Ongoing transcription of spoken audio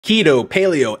Keto,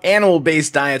 paleo,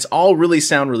 animal-based diets all really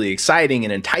sound really exciting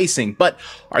and enticing, but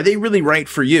are they really right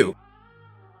for you?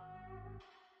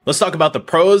 Let's talk about the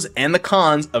pros and the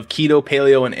cons of keto,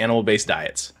 paleo, and animal-based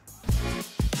diets.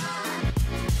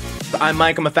 I'm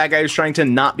Mike, I'm a fat guy who's trying to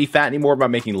not be fat anymore by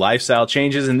making lifestyle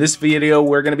changes. In this video,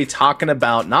 we're going to be talking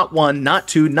about not one, not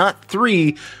two, not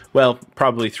three, well,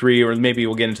 probably three, or maybe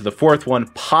we'll get into the fourth one,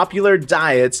 popular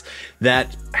diets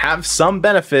that have some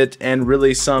benefit and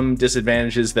really some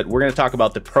disadvantages that we're going to talk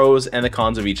about the pros and the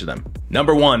cons of each of them.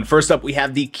 Number one, first up, we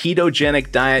have the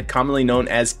ketogenic diet, commonly known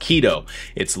as keto.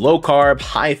 It's low carb,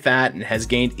 high fat, and has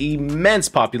gained immense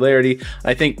popularity.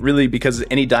 I think really because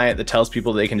any diet that tells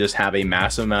people they can just have a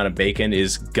massive amount of bacon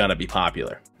is gonna be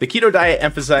popular. The keto diet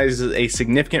emphasizes a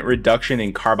significant reduction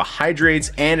in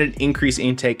carbohydrates and an increased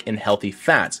intake in healthy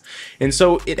fats. And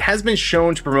so it has been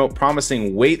shown to promote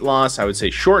promising weight loss, I would say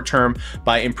short term,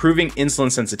 by improving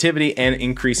insulin sensitivity and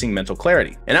increasing mental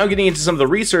clarity. And now getting into some of the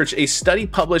research, a study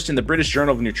published in the British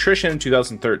Journal of Nutrition in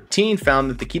 2013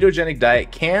 found that the ketogenic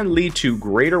diet can lead to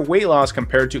greater weight loss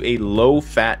compared to a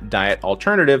low-fat diet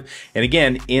alternative. And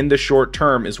again, in the short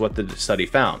term is what the study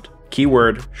found.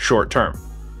 Keyword, short term.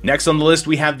 Next on the list,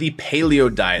 we have the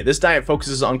paleo diet. This diet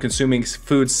focuses on consuming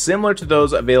foods similar to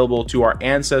those available to our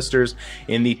ancestors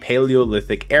in the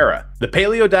Paleolithic era. The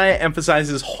paleo diet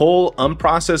emphasizes whole,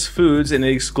 unprocessed foods, and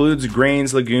it excludes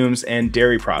grains, legumes, and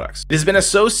dairy products. It has been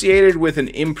associated with an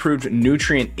improved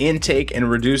nutrient intake and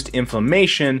reduced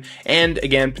inflammation, and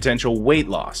again, potential weight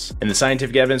loss. And the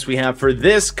scientific evidence we have for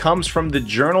this comes from the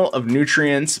Journal of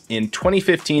Nutrients. In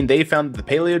 2015, they found that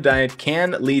the paleo diet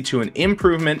can lead to an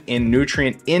improvement in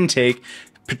nutrient intake,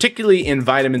 particularly in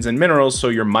vitamins and minerals, so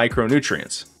your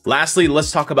micronutrients. Lastly,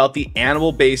 let's talk about the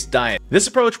animal-based diet. This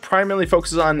approach primarily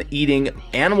focuses on eating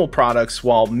animal products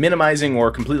while minimizing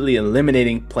or completely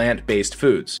eliminating plant-based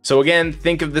foods. So again,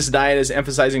 think of this diet as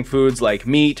emphasizing foods like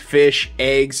meat, fish,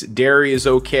 eggs, dairy is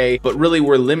okay, but really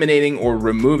we're eliminating or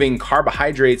removing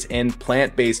carbohydrates and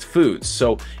plant-based foods.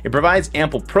 So it provides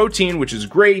ample protein, which is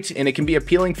great, and it can be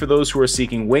appealing for those who are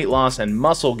seeking weight loss and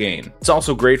muscle gain. It's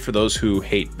also great for those who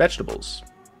hate vegetables.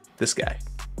 This guy.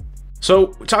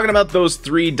 So talking about those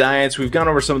three diets, we've gone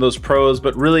over some of those pros,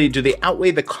 but really do they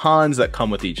outweigh the cons that come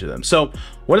with each of them? So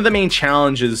one of the main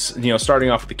challenges,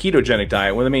 starting off with the ketogenic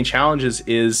diet, one of the main challenges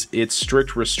is its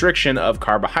strict restriction of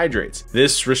carbohydrates.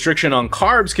 This restriction on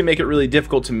carbs can make it really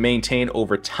difficult to maintain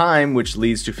over time, which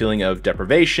leads to feeling of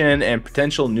deprivation and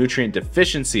potential nutrient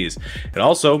deficiencies. It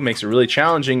also makes it really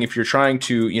challenging if you're trying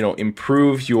to,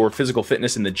 improve your physical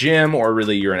fitness in the gym, or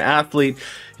really you're an athlete.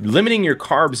 Limiting your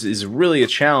carbs is really a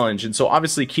challenge. And so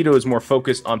obviously keto is more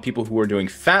focused on people who are doing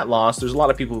fat loss. There's a lot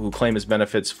of people who claim its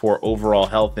benefits for overall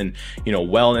health and,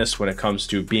 wellness when it comes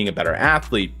to being a better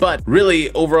athlete. But really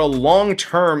over a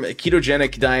long-term, a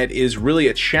ketogenic diet is really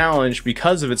a challenge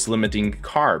because of its limiting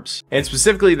carbs. And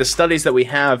specifically the studies that we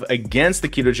have against the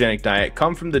ketogenic diet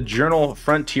come from the journal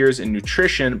Frontiers in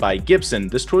Nutrition by Gibson.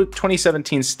 This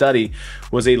 2017 study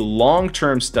was a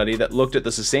long-term study that looked at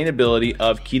the sustainability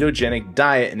of ketogenic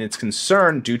diet and its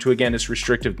concern due to, again, its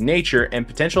restrictive nature and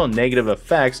potential negative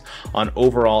effects on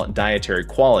overall dietary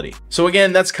quality. So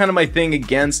again, that's kind of my thing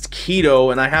against keto,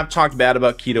 and I have talked bad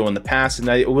about keto in the past, and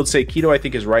I will say keto I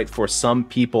think is right for some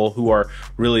people who are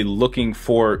really looking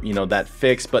for, that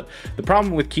fix. But the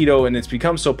problem with keto, and it's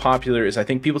become so popular, is I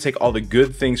think people take all the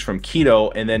good things from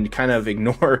keto and then kind of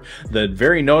ignore the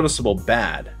very noticeable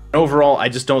bad. Overall, I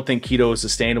just don't think keto is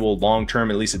sustainable long-term,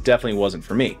 at least it definitely wasn't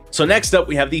for me. So next up,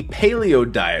 we have the paleo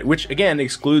diet, which again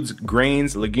excludes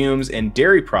grains, legumes, and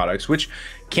dairy products, which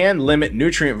can limit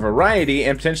nutrient variety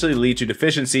and potentially lead to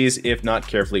deficiencies if not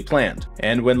carefully planned.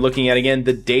 And when looking at, again,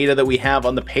 the data that we have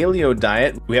on the paleo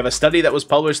diet, we have a study that was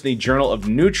published in the Journal of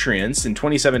Nutrients in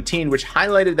 2017, which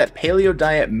highlighted that paleo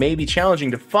diet may be challenging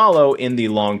to follow in the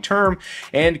long term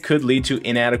and could lead to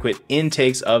inadequate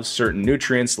intakes of certain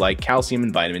nutrients like calcium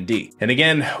and vitamin D. And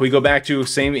again, we go back to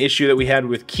same issue that we had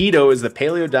with keto, is the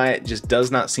paleo diet just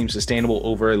does not seem sustainable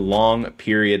over a long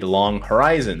period, long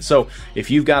horizon. So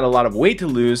if you've got a lot of weight to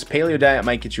lose, paleo diet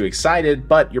might get you excited,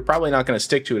 but you're probably not going to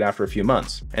stick to it after a few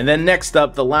months. And then next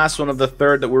up, the last one of the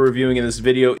third that we're reviewing in this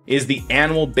video is the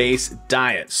animal-based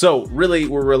diet. So really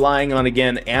we're relying on,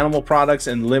 again, animal products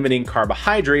and limiting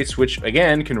carbohydrates, which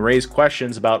again can raise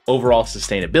questions about overall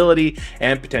sustainability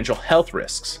and potential health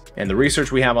risks. And the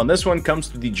research we have on this one comes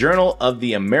from the the Journal of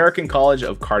the American College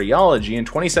of Cardiology in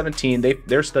 2017,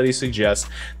 their study suggests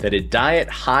that a diet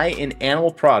high in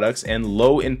animal products and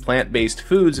low in plant-based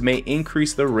foods may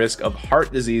increase the risk of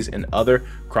heart disease and other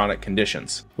chronic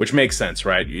conditions. Which makes sense,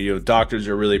 right? Doctors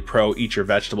are really pro eat your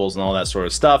vegetables and all that sort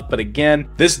of stuff. But again,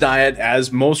 this diet,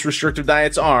 as most restrictive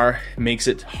diets are, makes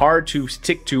it hard to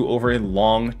stick to over a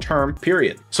long-term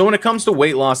period. So when it comes to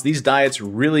weight loss, these diets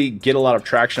really get a lot of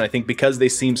traction, I think, because they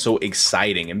seem so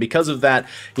exciting. And because of that,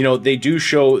 they do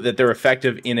show that they're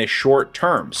effective in a short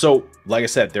term. So like I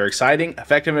said, they're exciting,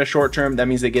 effective in a short term. That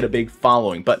means they get a big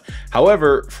following. But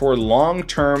however, for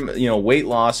long-term, weight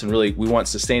loss, and really we want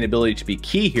sustainability to be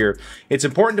key here, it's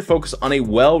important to focus on a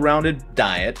well-rounded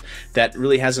diet that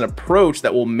really has an approach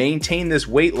that will maintain this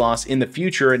weight loss in the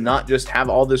future and not just have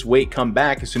all this weight come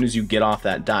back as soon as you get off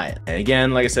that diet. And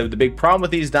again, like I said, the big problem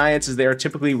with these diets is they are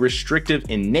typically restrictive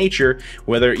in nature,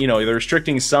 whether, they're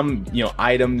restricting some,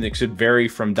 item that could vary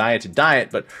from diet to diet,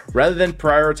 but rather than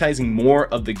prioritizing more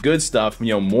of the good stuff,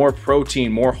 more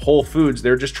protein, more whole foods,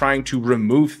 they're just trying to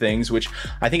remove things, which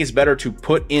I think is better to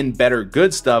put in better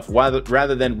good stuff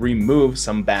rather than remove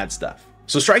some bad stuff.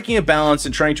 So striking a balance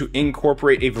and trying to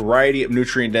incorporate a variety of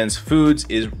nutrient-dense foods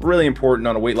is really important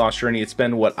on a weight loss journey. It's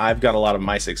been what I've got a lot of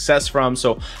my success from.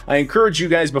 So I encourage you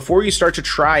guys, before you start to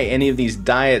try any of these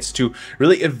diets, to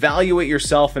really evaluate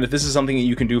yourself, and if this is something that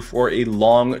you can do for a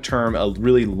long term, a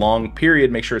really long period,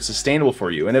 make sure it's sustainable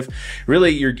for you. And if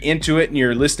really you're into it and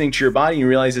you're listening to your body and you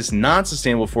realize it's not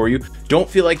sustainable for you, don't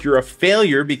feel like you're a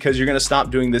failure because you're going to stop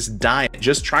doing this diet.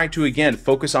 Just try to, again,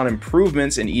 focus on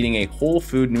improvements and eating a whole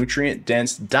food, nutrient-dense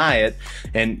diet,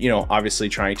 and obviously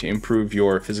trying to improve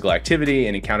your physical activity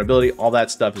and accountability. All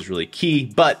that stuff is really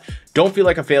key, but don't feel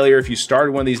like a failure if you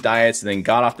started one of these diets and then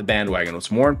got off the bandwagon. What's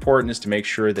more important is to make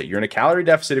sure that you're in a calorie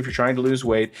deficit if you're trying to lose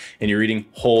weight and you're eating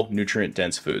whole nutrient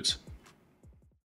dense foods.